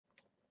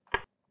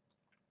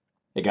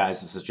Hey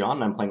guys, this is John,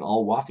 and I'm playing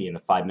AlWafi in the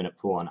 5-minute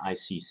pool on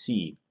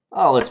ICC.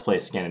 Oh, let's play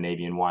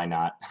Scandinavian, why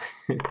not?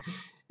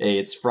 Hey,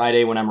 it's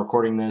Friday when I'm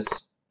recording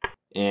this,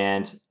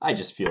 and I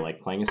just feel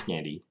like playing a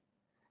Scandi.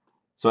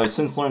 So I've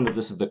since learned that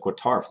this is the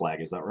Qatar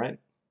flag, is that right?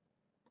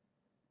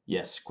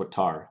 Yes,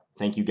 Qatar.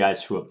 Thank you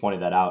guys who have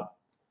pointed that out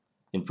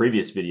in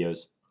previous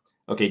videos.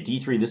 Okay,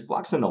 d3, this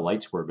blocks in the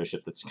light square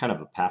bishop. That's kind of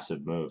a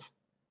passive move.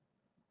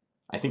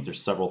 I think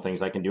there's several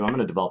things I can do. I'm going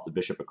to develop the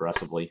bishop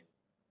aggressively.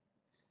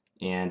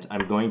 And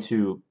I'm going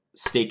to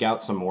stake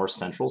out some more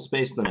central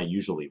space than I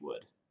usually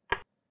would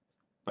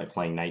by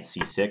playing knight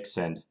c6.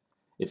 And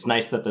it's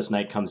nice that this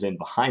knight comes in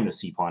behind the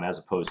c-pawn as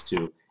opposed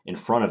to in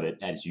front of it,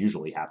 as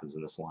usually happens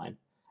in this line.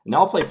 And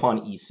now I'll play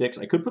pawn e6.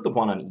 I could put the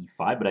pawn on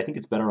e5, but I think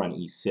it's better on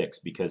e6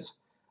 because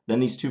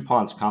then these two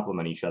pawns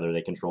complement each other.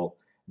 They control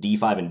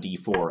d5 and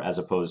d4 as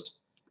opposed,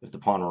 if the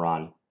pawn were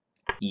on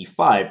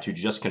e5, to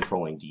just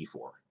controlling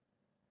d4.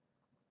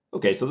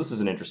 Okay, so this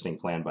is an interesting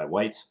plan by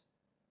white.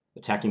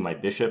 Attacking my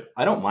bishop.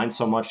 I don't mind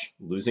so much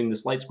losing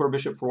this light square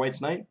bishop for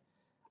white's knight.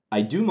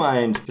 I do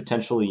mind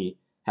potentially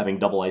having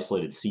double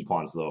isolated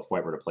c-pawns, though, if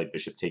white were to play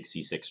bishop takes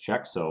c6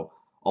 check, so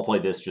I'll play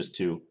this just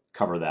to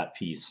cover that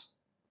piece.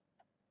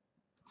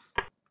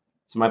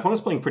 So my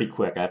opponent's playing pretty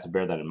quick. I have to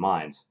bear that in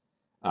mind.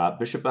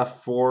 Bishop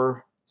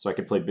f4, so I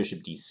could play bishop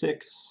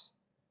d6.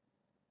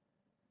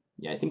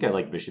 Yeah, I think I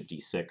like bishop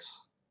d6.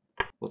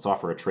 Let's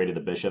offer a trade of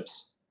the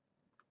bishops.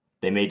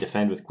 They may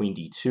defend with queen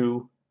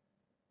d2.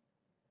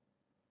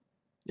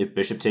 If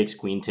bishop takes,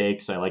 queen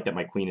takes, I like that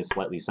my queen is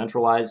slightly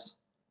centralized.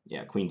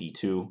 Yeah, queen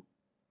d2.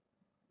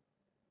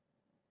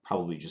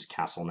 Probably just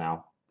castle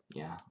now.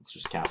 Yeah, let's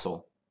just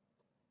castle.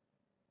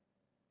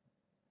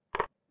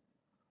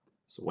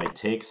 So white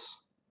takes.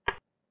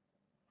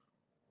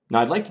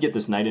 Now I'd like to get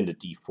this knight into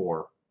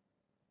d4.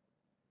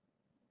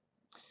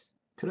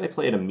 Could I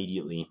play it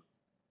immediately?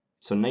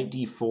 So knight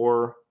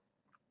d4,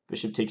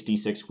 bishop takes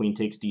d6, queen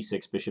takes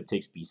d6, bishop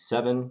takes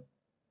b7.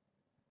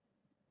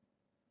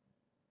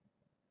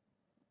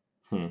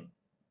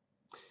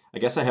 I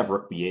guess I have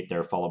rook b8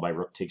 there, followed by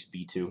rook takes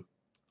b2.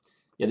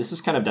 Yeah, this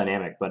is kind of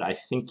dynamic, but I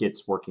think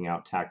it's working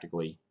out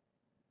tactically.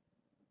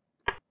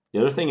 The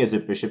other thing is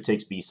if bishop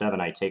takes b7,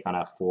 I take on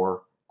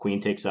f4,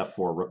 queen takes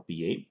f4, rook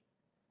b8.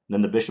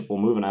 Then the bishop will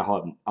move, and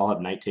I'll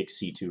have knight takes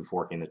c2,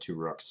 forking the two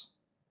rooks.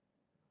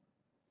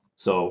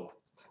 So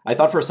I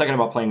thought for a second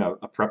about playing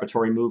a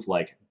preparatory move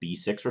like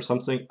b6 or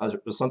something,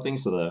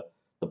 so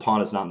the pawn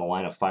is not in the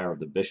line of fire of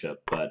the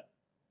bishop, but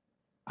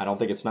I don't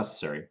think it's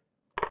necessary.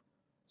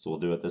 So we'll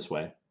do it this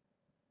way.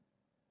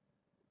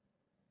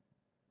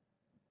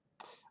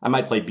 I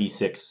might play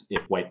b6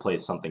 if white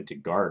plays something to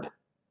guard.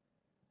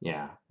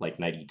 Yeah, like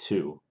knight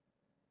e2.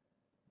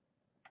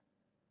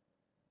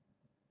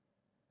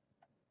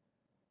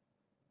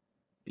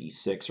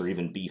 b6 or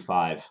even b5.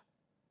 I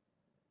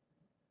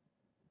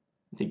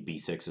think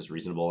b6 is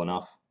reasonable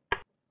enough.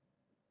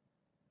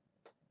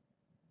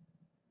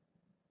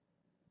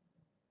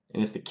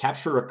 And if the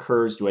capture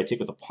occurs, do I take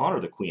with the pawn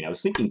or the queen? I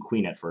was thinking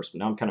queen at first, but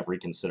now I'm kind of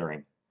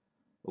reconsidering.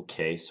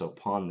 Okay, so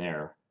pawn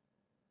there.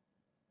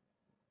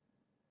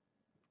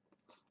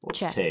 Let's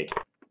Check. take.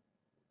 I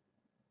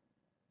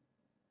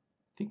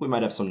think we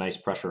might have some nice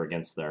pressure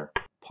against their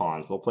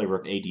pawns. They'll play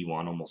rook ad1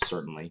 almost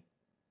certainly.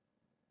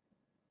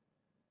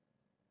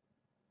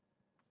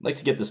 I'd like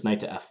to get this knight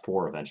to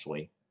f4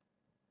 eventually.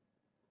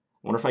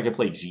 I wonder if I could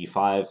play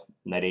g5,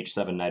 knight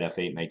h7, knight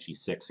f8, knight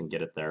g6, and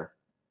get it there.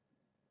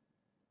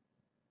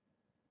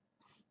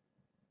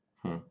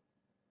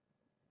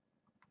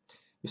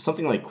 If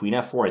something like queen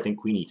f4, I think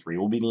queen e3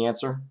 will be the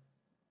answer.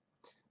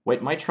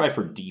 White might try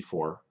for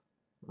d4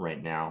 right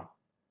now.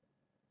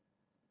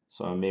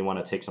 So I may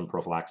want to take some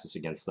prophylaxis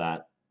against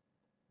that.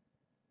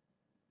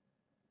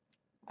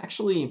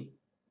 Actually,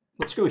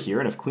 let's go here,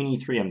 and if queen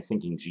e3, I'm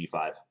thinking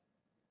g5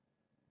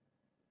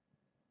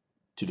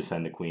 to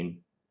defend the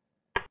queen.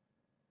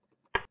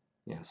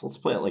 Yeah, so let's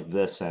play it like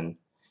this and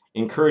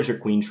encourage a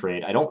queen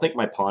trade. I don't think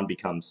my pawn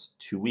becomes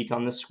too weak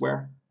on this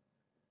square.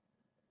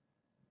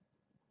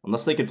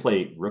 Unless they could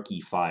play rook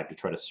e5 to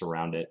try to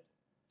surround it,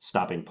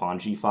 stopping pawn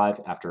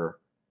g5 after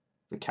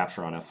the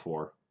capture on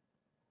f4.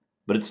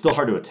 But it's still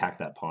hard to attack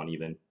that pawn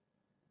even,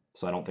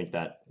 so I don't think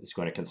that is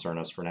going to concern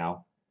us for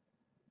now.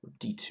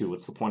 d2,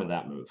 what's the point of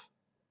that move?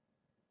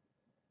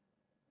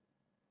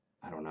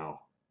 I don't know.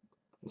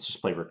 Let's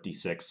just play rook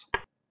d6.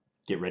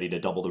 Get ready to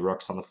double the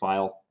rooks on the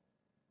file.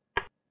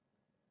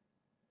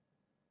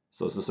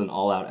 So is this an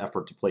all-out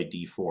effort to play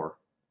d4?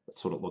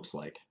 That's what it looks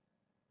like.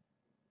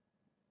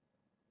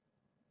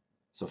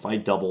 So if I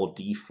double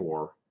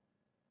d4, I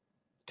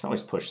can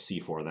always push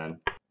c4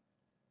 then.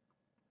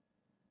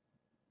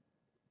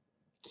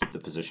 Keep the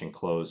position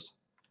closed.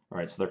 All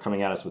right, so they're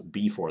coming at us with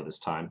b4 this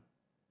time.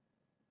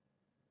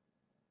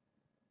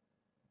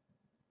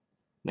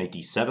 Knight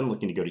d7,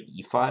 looking to go to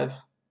e5.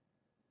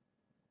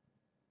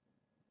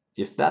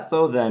 If that,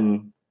 though,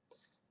 then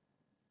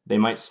they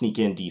might sneak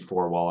in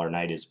d4 while our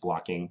knight is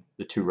blocking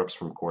the two rooks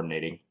from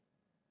coordinating.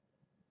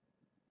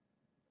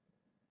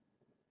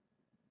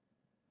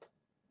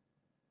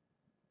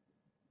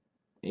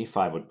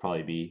 a5 would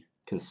probably be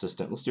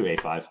consistent. Let's do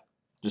a5.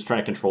 Just trying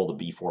to control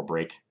the b4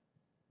 break.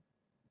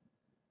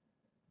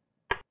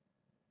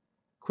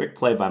 Quick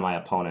play by my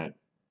opponent.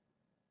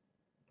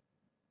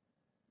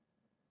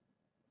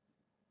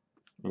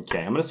 Okay,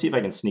 I'm going to see if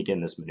I can sneak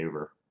in this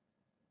maneuver.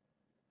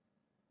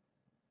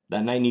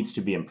 That knight needs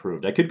to be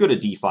improved. I could go to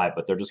d5,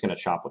 but they're just going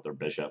to chop with their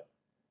bishop.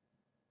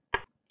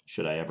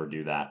 Should I ever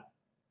do that?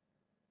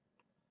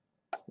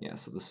 Yeah,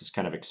 so this is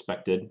kind of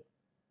expected.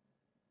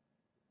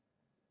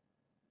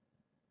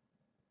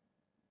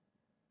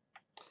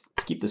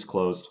 Let's keep this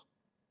closed.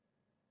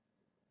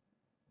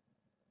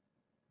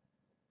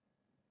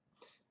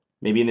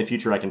 Maybe in the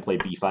future I can play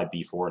b5,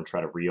 b4 and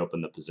try to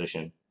reopen the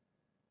position.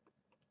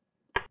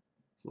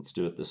 So let's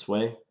do it this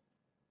way.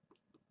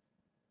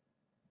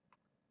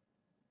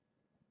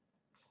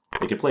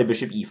 They could play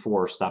bishop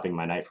e4, stopping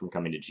my knight from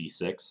coming to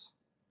g6.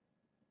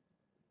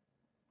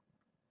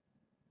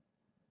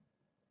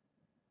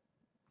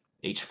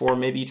 h4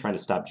 maybe, trying to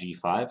stop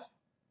g5.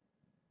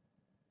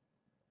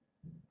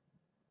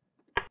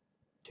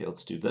 Okay,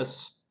 let's do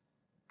this.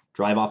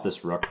 Drive off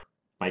this rook.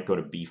 Might go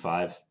to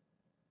b5.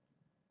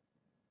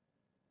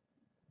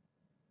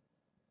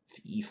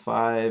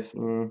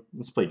 e5,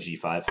 let's play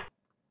g5.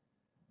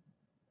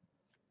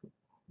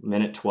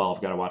 Minute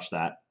 12, gotta watch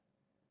that.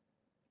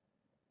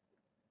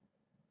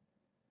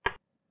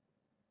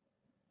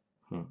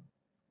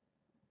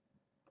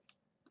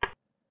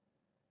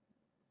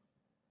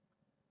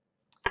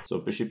 So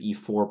bishop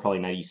e4, probably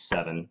knight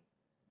e7.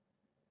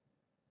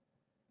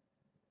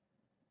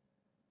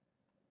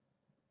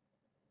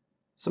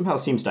 Somehow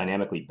seems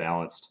dynamically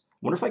balanced. I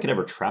wonder if I could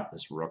ever trap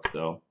this rook,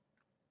 though.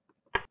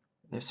 I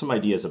have some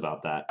ideas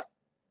about that.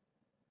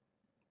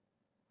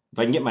 If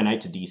I can get my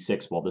knight to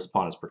d6 while this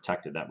pawn is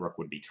protected, that rook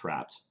would be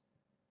trapped.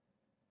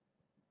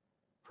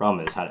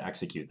 Problem is how to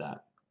execute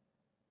that.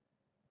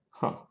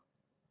 Huh.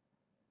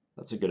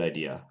 That's a good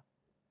idea.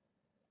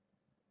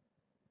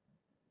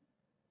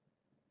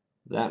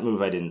 That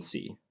move I didn't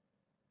see.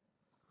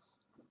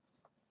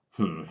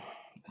 I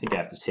think I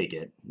have to take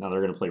it. Now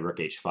they're going to play rook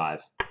h5.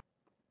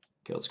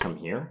 Okay, let's come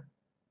here.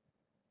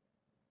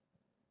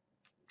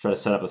 Try to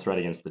set up a threat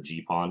against the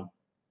g-pawn.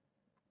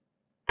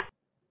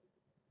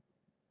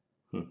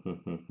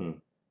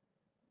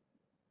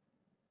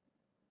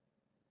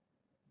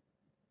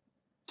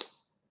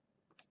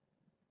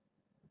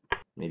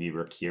 Maybe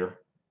rook here.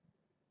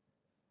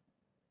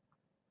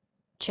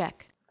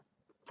 Check.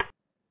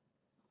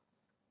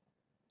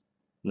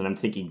 And then I'm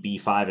thinking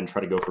b5 and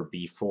try to go for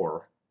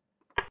b4.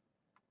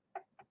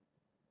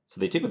 So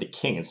they take with the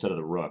king instead of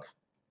the rook.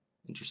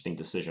 Interesting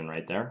decision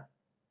right there.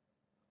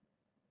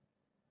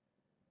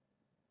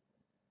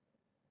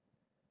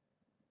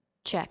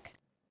 Check.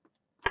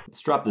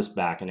 Let's drop this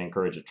back and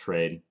encourage a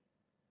trade.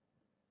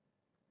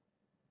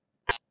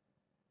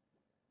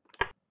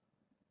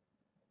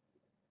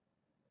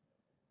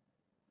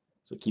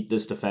 So keep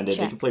this defended.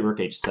 Check. They can play rook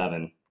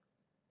h7.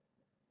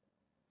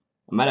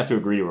 I might have to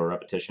agree to a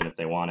repetition if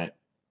they want it.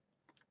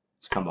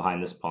 Let's come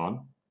behind this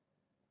pawn.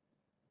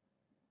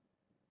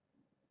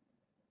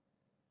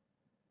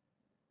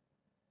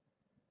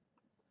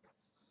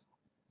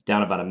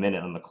 Down about a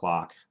minute on the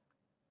clock.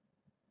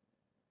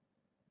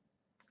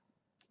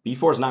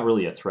 b4 is not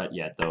really a threat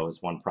yet, though,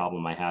 is one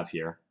problem I have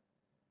here.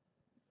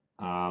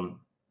 Let's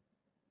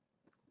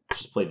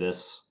just play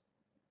this.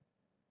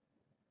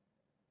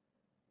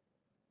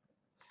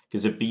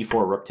 Because if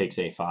b4, rook takes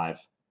a5.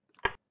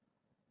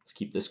 Let's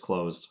keep this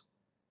closed.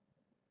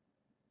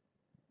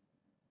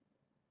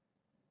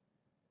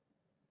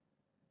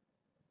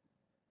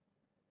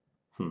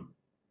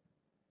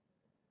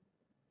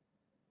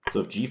 So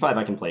if g5,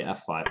 I can play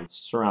f5. Let's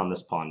surround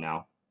this pawn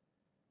now.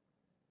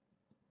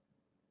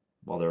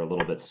 While they're a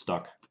little bit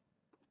stuck.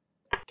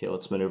 Okay,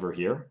 let's maneuver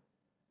here.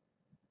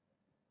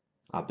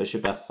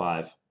 Bishop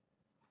f5.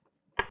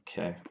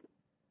 Okay.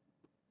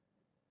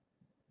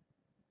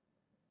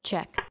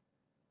 Check.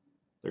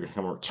 They're going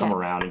to come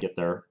around and get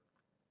their...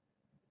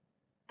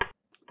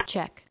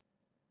 Check.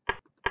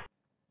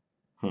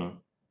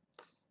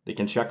 They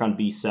can check on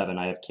b7.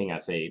 I have king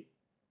f8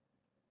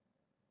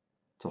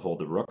 to hold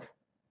the rook.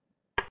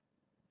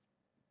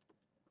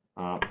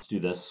 Let's do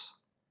this.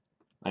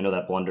 I know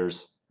that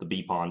blunders the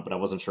b pawn, but I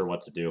wasn't sure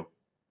what to do.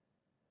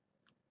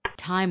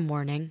 Time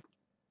warning.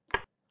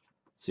 Let's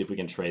see if we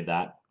can trade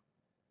that.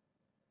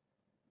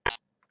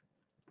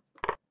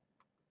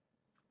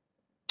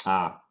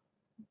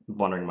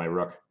 Blundering my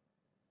rook.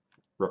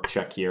 Rook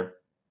check here.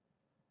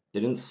 They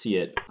didn't see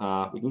it.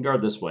 We can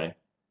guard this way.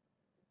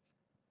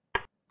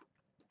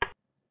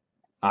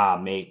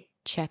 Mate.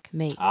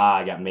 Checkmate.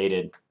 I got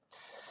mated.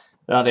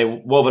 They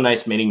wove a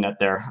nice mating net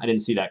there. I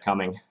didn't see that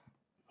coming.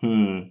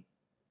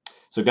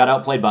 So got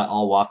outplayed by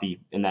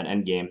AlWafi in that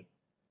endgame.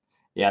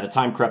 Yeah, the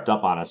time crept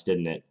up on us,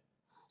 didn't it?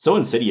 So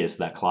insidious,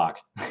 that clock.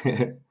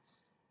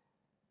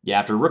 Yeah,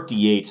 after rook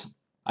d8,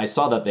 I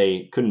saw that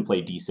they couldn't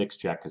play d6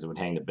 check because it would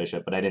hang the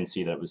bishop, but I didn't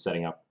see that it was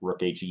setting up rook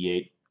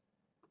he8.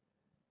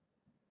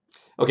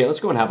 Okay, let's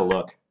go and have a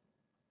look.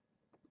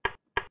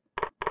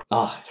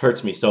 Oh, it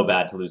hurts me so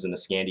bad to lose in a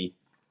Scandi.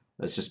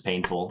 That's just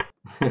painful.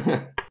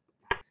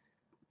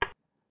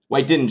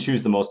 White didn't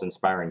choose the most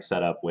inspiring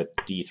setup with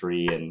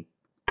d3 and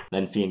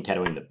then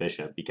fianchettoing the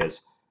bishop,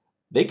 because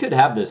they could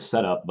have this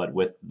setup, but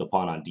with the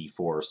pawn on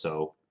d4,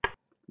 so, I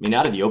mean,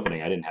 out of the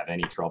opening, I didn't have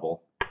any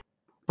trouble.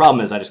 Problem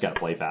is, I just got to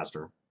play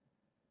faster.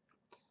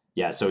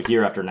 Yeah, so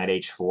here after knight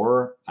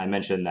h4, I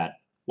mentioned that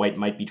White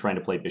might be trying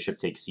to play bishop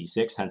takes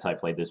c6, hence I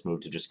played this move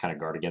to just kind of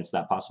guard against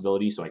that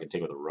possibility, so I could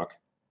take with a rook.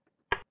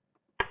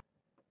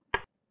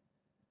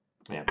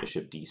 Yeah,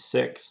 bishop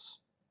d6.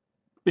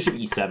 Bishop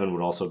e7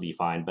 would also be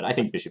fine, but I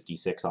think bishop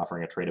d6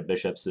 offering a trade of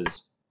bishops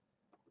is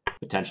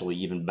potentially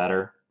even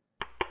better.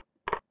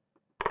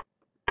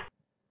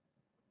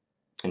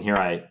 And here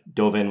I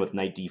dove in with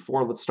knight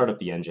d4. Let's start up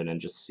the engine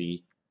and just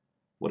see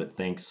what it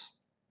thinks.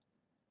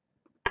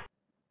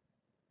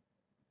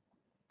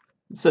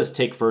 It says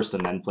take first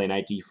and then play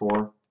knight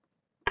d4.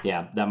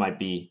 Yeah, that might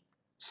be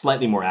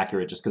slightly more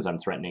accurate just because I'm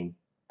threatening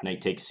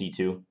knight takes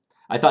c2.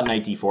 I thought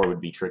knight d4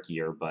 would be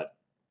trickier, but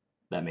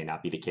that may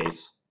not be the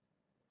case.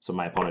 So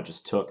my opponent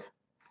just took.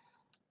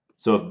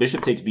 So if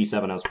bishop takes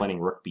b7, I was planning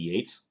rook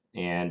b8.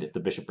 And if the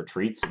bishop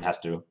retreats, it has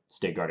to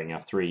stay guarding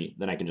f3.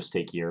 Then I can just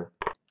take here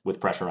with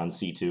pressure on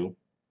c2.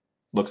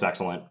 Looks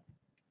excellent.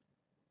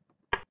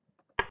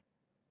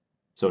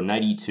 So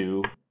knight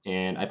e2,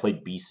 and I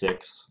played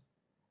b6.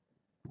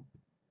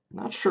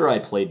 Not sure I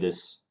played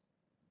this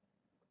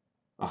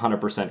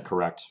 100%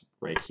 correct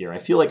right here. I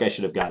feel like I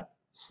should have got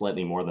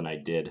slightly more than I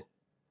did.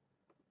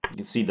 You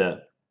can see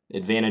the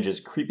advantage is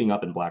creeping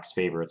up in black's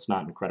favor. It's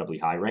not incredibly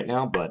high right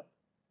now, but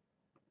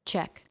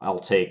Check. I'll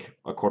take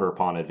a quarter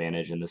pawn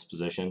advantage in this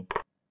position.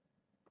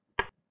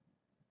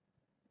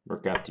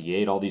 Rook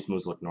f8, all these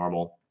moves look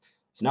normal.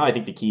 So now I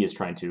think the key is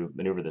trying to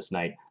maneuver this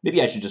knight.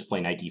 Maybe I should just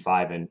play knight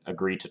d5 and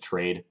agree to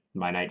trade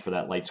my knight for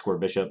that light square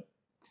bishop.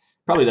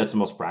 Probably that's the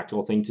most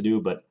practical thing to do,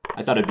 but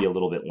I thought it'd be a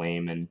little bit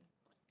lame, and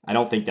I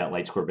don't think that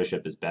light square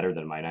bishop is better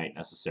than my knight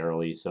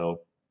necessarily,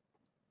 so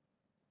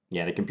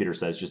yeah, the computer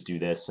says just do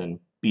this and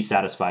be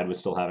satisfied with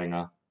still having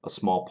a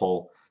small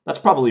pull. That's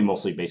probably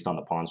mostly based on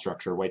the pawn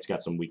structure. White's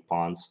got some weak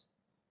pawns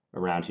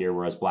around here,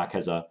 whereas black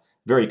has a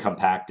very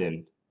compact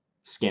and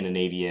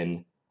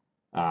Scandinavian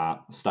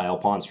style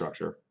pawn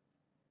structure.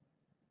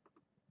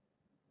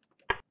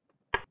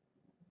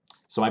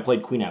 So I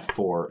played queen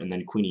f4 and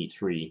then queen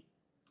e3.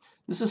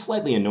 This is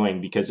slightly annoying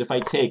because if I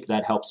take,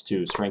 that helps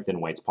to strengthen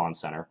White's pawn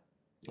center.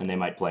 And they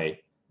might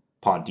play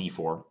pawn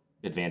d4,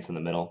 advance in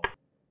the middle.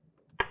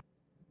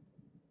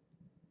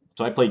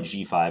 So I played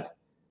g5.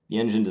 The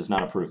engine does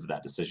not approve of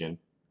that decision.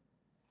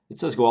 It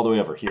says go all the way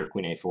over here,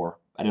 queen a4.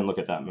 I didn't look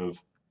at that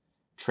move.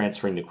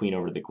 Transferring the queen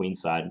over to the queen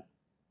side.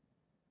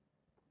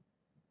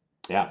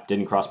 Yeah,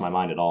 didn't cross my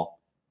mind at all.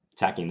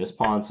 Attacking this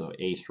pawn, so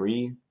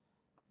a3.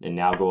 And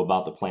now go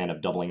about the plan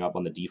of doubling up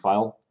on the d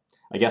file.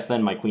 I guess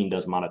then my queen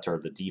does monitor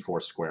the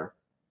d4 square.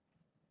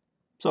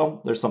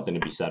 So there's something to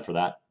be said for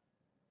that.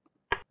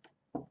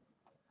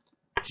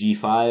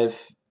 g5,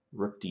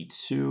 rook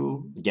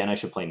d2. Again, I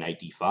should play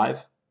knight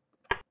d5.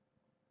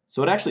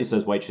 So it actually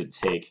says white should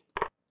take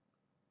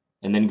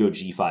and then go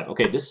g5.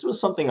 Okay, this was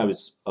something I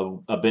was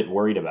a bit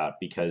worried about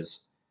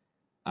because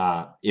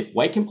if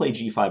white can play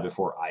g5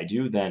 before I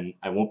do, then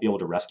I won't be able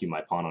to rescue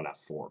my pawn on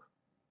f4.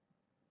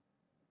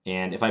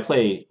 And if I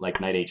play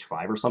like knight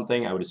h5 or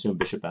something, I would assume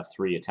bishop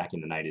f3 attacking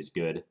the knight is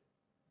good.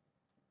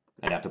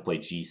 I'd have to play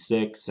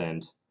g6,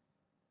 and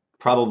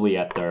probably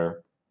at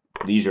their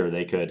leisure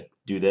they could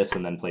do this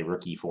and then play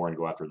rook e4 and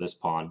go after this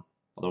pawn.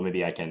 Although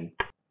maybe I can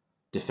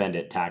defend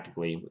it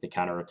tactically with a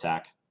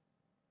counterattack.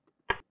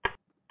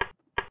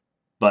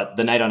 But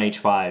the knight on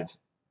h5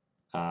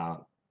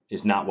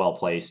 is not well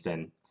placed,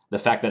 and the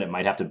fact that it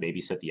might have to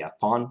babysit the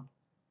f-pawn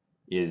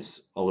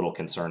is a little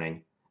concerning.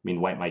 I mean,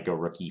 white might go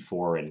rook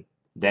e4 and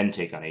then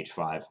take on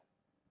h5.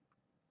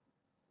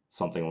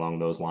 Something along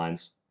those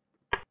lines.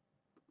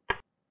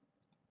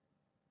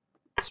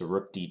 So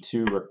rook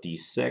d2, rook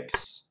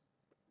d6.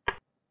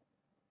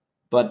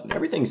 But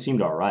everything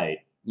seemed all right.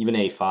 Even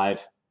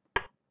a5.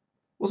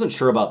 Wasn't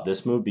sure about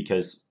this move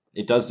because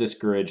it does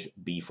discourage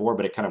b4,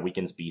 but it kind of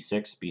weakens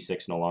b6.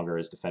 b6 no longer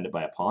is defended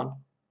by a pawn.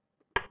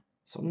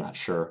 So I'm not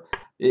sure.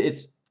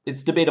 It's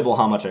debatable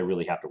how much I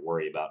really have to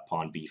worry about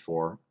pawn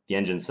b4. The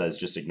engine says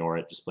just ignore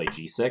it, just play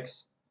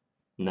g6.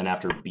 And then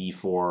after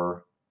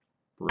b4,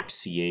 rook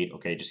c8,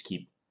 okay, just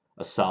keep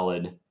a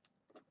solid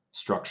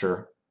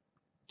structure.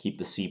 Keep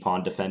the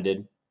c-pawn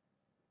defended.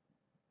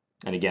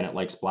 And again, it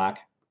likes black.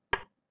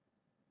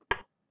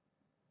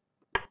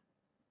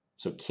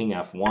 So king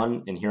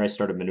f1, and here I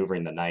started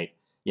maneuvering the knight.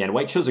 Yeah, and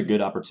white chose a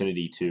good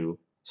opportunity to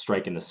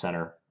strike in the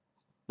center.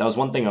 That was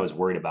one thing I was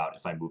worried about.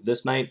 If I move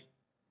this knight,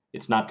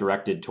 it's not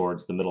directed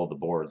towards the middle of the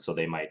board, so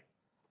they might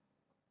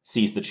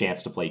seize the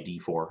chance to play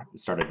d4 and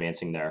start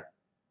advancing there.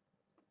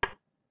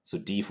 So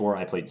d4,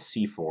 I played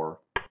c4,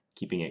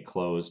 keeping it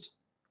closed.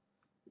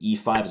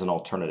 e5 is an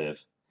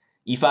alternative.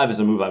 e5 is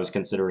a move I was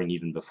considering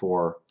even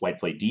before white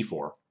played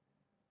d4.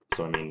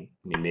 So I mean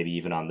maybe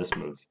even on this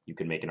move, you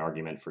could make an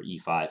argument for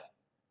e5.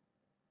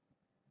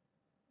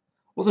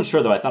 Wasn't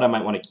sure though. I thought I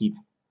might want to keep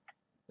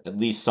at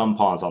least some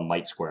pawns on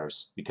light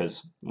squares,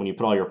 because when you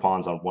put all your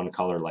pawns on one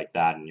color like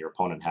that and your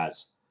opponent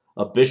has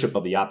a bishop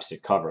of the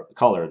opposite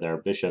color, their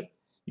bishop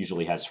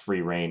usually has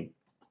free reign.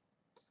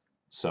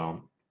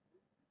 So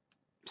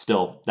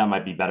still, that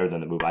might be better than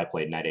the move I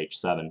played, knight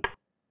h7.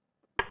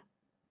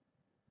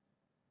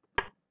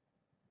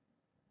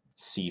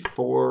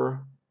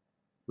 c4,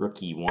 rook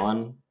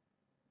e1.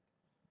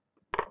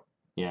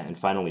 Yeah, and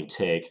finally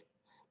take,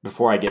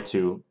 before I get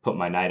to put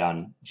my knight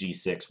on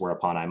g6,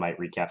 whereupon I might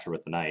recapture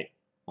with the knight.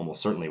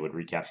 Almost certainly would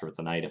recapture with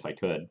the knight if I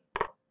could.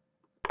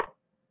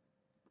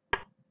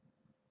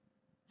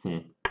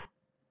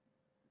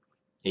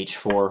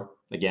 h4,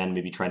 again,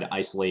 maybe trying to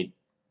isolate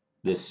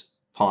this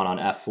pawn on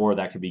f4,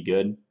 that could be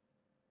good.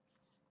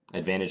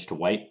 Advantage to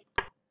white.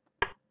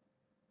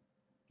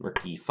 Rook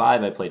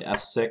e5, I played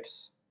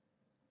f6.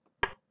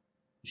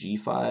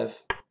 g5.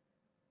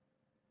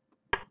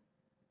 I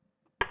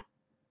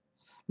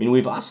mean,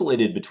 we've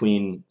oscillated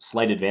between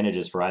slight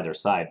advantages for either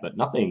side, but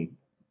nothing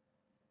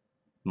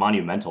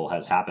monumental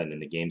has happened in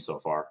the game so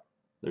far.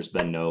 There's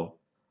been no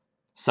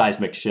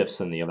seismic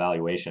shifts in the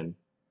evaluation.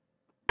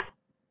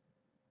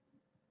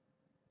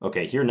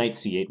 Okay, here knight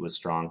c8 was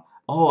strong.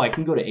 Oh, I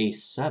can go to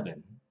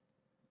a7.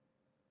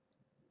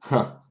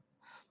 Huh.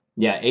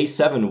 Yeah,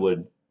 a7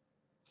 would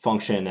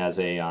function as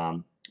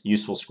a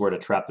useful square to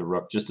trap the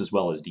rook just as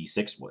well as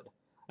d6 would.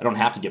 I don't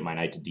have to get my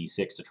knight to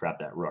d6 to trap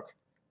that rook.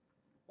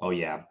 Oh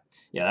yeah.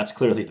 Yeah, that's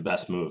clearly the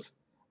best move.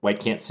 White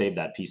can't save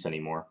that piece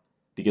anymore,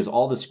 because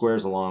all the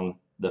squares along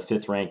the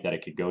 5th rank that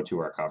it could go to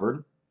are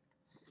covered,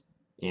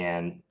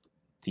 and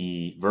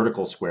the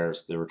vertical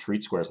squares, the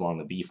retreat squares along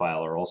the b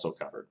file, are also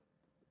covered.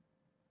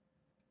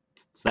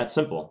 It's that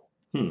simple.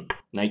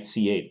 Knight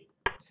c8.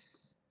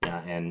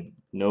 Yeah, and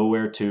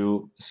nowhere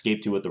to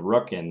escape to with the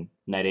rook, and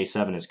knight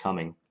a7 is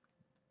coming.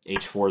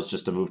 h4 is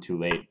just a move too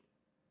late.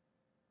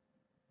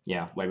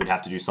 Yeah, White would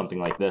have to do something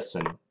like this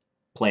and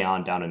play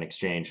on down an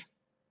exchange.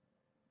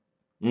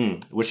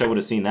 Wish I would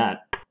have seen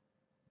that.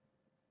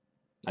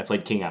 I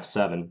played king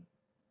f7.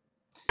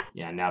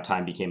 Yeah, now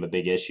time became a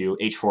big issue.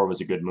 h4 was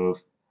a good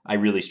move. I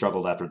really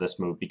struggled after this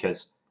move,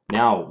 because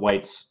now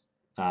White's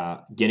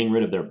getting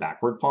rid of their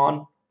backward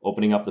pawn,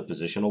 opening up the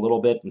position a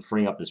little bit, and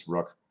freeing up this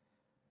rook,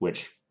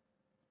 which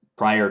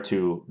prior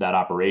to that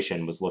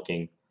operation was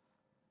looking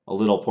a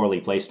little poorly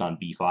placed on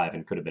b5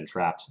 and could have been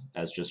trapped,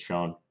 as just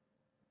shown.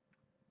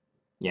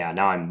 Yeah,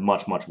 now I'm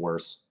much, much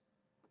worse.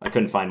 I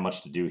couldn't find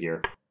much to do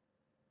here.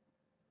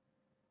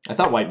 I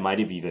thought White might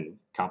have even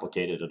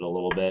complicated it a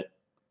little bit.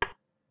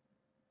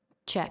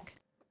 Check.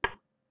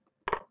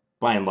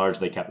 By and large,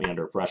 they kept me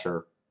under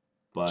pressure,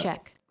 but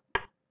Check.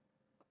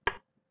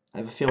 I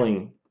have a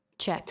feeling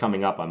Check.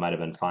 coming up I might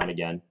have been fine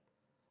again.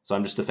 So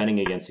I'm just defending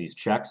against these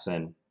checks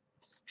and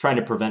trying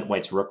to prevent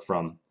White's rook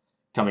from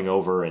coming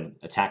over and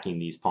attacking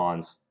these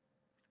pawns.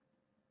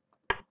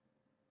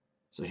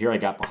 So here I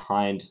got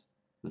behind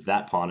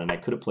that pawn, and I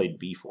could have played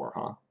b4,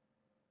 huh?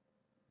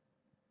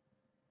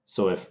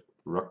 So if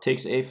rook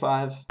takes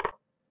a5,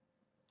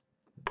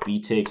 b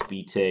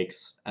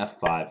takes,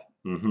 f5.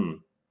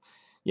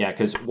 Yeah,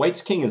 because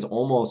White's king is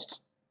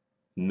almost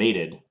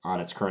mated on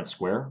its current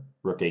square,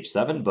 rook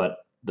h7, but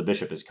the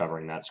bishop is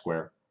covering that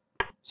square.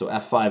 So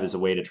f5 is a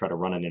way to try to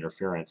run an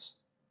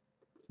interference.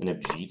 And if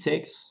g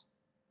takes,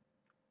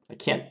 I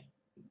can't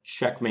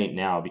checkmate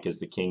now because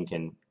the king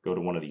can go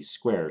to one of these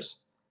squares.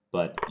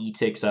 But e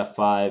takes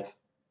f5,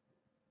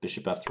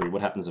 bishop f3.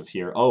 What happens if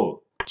here?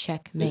 Oh,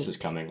 Checkmate. this is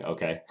coming.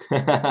 Okay.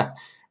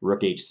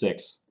 Rook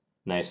h6.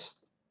 Nice.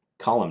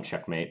 Column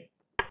checkmate.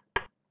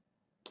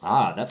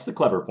 Ah, that's the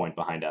clever point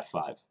behind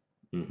f5.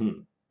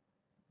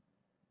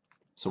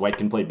 So White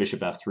can play bishop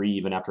f3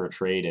 even after a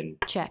trade and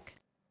Check.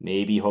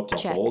 maybe hope to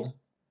Check. hold.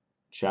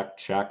 Check,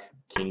 check.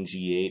 King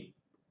g8.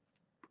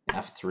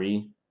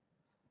 f3.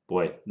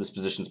 Boy, this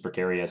position's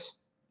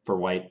precarious for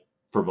White,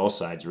 for both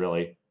sides,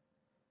 really.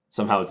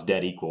 Somehow it's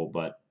dead equal,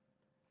 but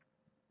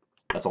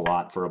that's a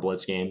lot for a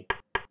blitz game.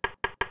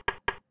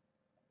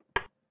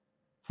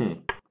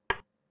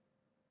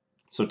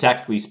 So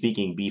tactically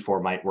speaking,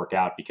 b4 might work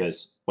out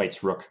because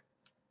White's rook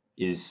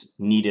is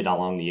needed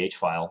along the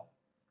h-file.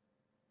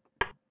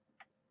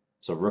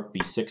 So rook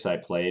b6 I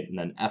played, and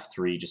then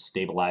f3 just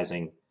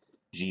stabilizing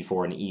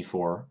g4 and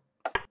e4.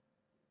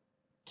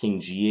 King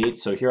g8.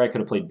 So here I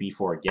could have played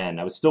b4 again.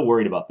 I was still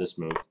worried about this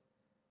move,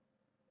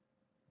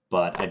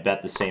 but I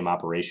bet the same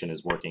operation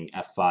is working.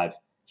 f5.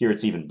 Here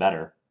it's even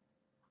better.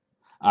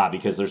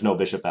 Because there's no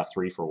bishop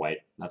f3 for White.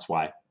 That's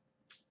why.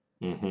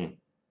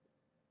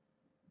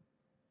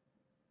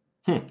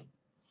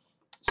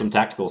 Some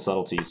tactical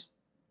subtleties.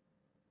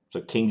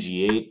 So king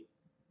g8,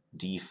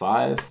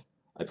 d5.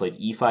 I played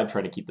e5,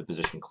 trying to keep the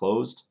position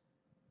closed.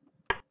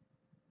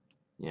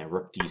 Yeah,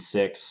 rook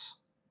d6,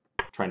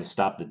 trying to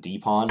stop the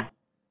d-pawn.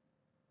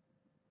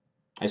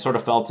 I sort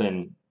of felt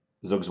in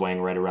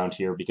Zugzwang right around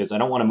here because I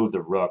don't want to move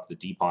the rook. The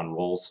d-pawn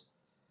rolls.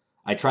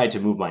 I tried to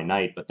move my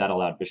knight, but that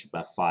allowed bishop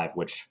f5,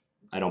 which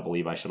I don't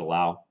believe I should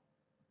allow.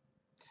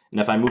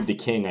 And if I move the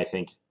king, I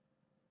think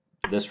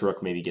this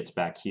rook maybe gets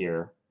back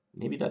here.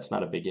 Maybe that's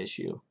not a big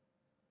issue.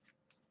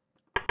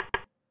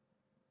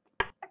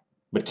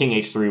 But king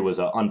h3 was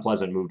an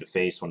unpleasant move to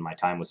face when my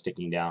time was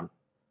ticking down.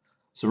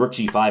 So rook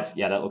g5,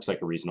 yeah, that looks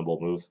like a reasonable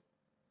move.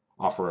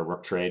 Offer a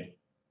rook trade.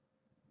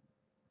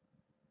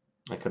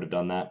 I could have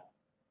done that.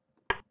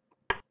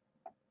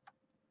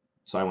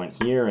 So I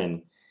went here,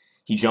 and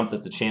he jumped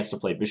at the chance to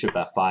play bishop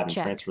f5 and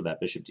Check. transfer that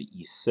bishop to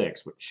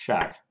e6 with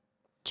check.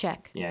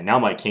 Check. Yeah, now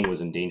my king was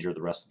in danger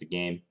the rest of the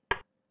game.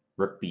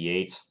 Rook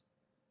b8.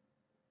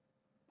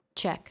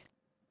 Check.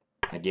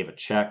 I gave a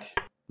check,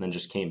 and then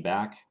just came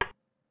back.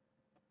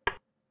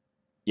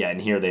 Yeah,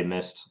 and here they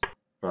missed,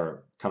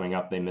 or coming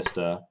up, they missed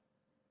a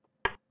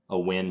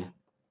win.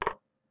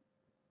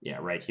 Yeah,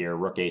 right here,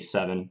 rook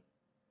a7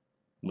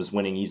 was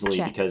winning easily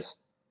Check.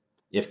 because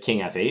if king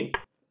f8,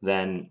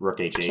 then rook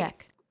h8,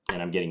 Check.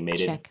 and I'm getting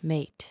mated.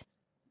 Checkmate.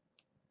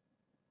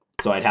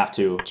 So I'd have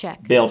to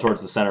Check. bail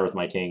towards the center with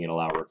my king and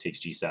allow rook takes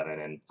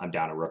g7, and I'm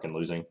down a rook and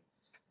losing.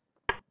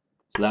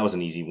 So that was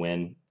an easy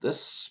win.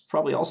 This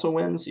probably also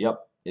wins. Yep,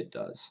 it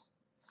does.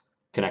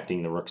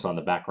 Connecting the rooks on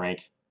the back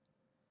rank.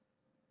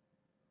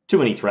 Too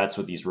many threats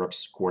with these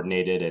rooks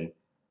coordinated, and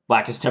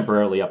black is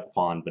temporarily up a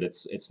pawn, but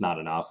it's not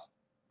enough.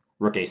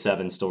 Rook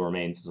a7 still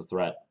remains as a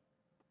threat.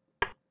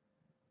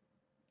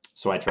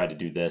 So I tried to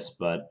do this,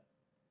 but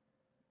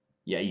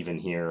yeah, even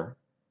here,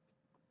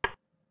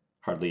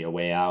 hardly a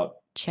way out.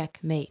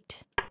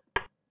 Checkmate.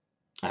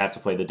 I have to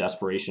play the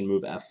desperation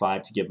move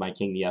f5 to give my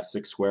king the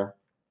f6 square.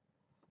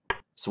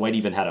 So White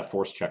even had a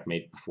forced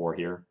checkmate before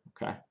here.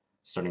 Okay,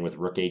 starting with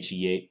rook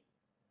he8.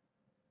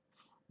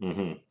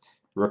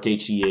 Rook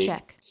he8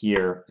 Check.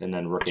 here, and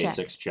then rook Check.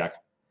 a6 check.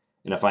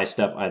 And if I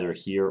step either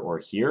here or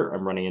here,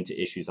 I'm running into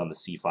issues on the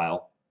c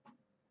file.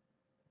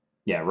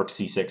 Yeah, rook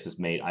c6 is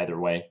mate either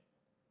way.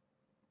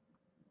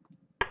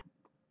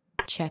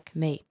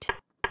 Checkmate.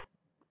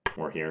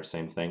 Or here,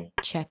 same thing.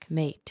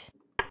 Checkmate.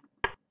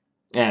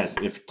 And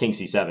if king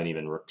c7,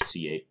 even rook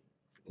c8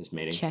 is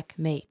mating.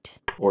 Checkmate.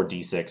 Or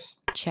d6.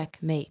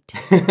 Checkmate.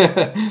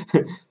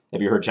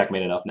 Have you heard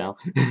checkmate enough now?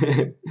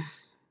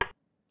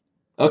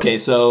 Okay,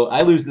 so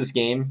I lose this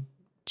game.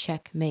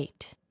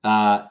 Checkmate.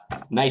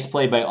 Nice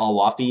play by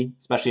AlWafi,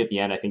 especially at the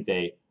end. I think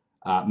they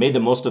made the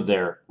most of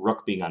their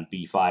rook being on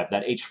b5.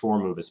 That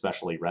h4 move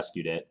especially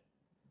rescued it.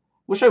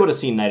 Wish I would have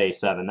seen knight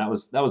a7.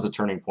 That was a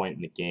turning point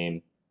in the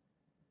game.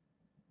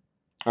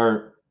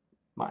 Or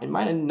my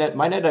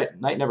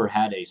knight never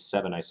had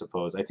a7, I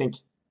suppose. I think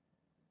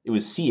it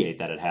was c8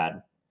 that it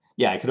had.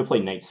 Yeah, I could have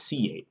played knight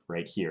c8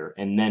 right here,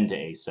 and then to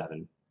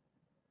a7.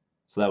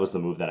 So that was the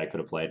move that I could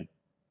have played.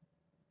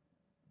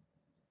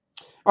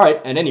 All right,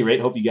 at any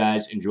rate, hope you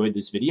guys enjoyed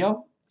this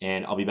video,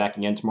 and I'll be back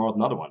again tomorrow with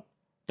another one.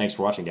 Thanks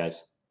for watching,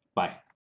 guys. Bye.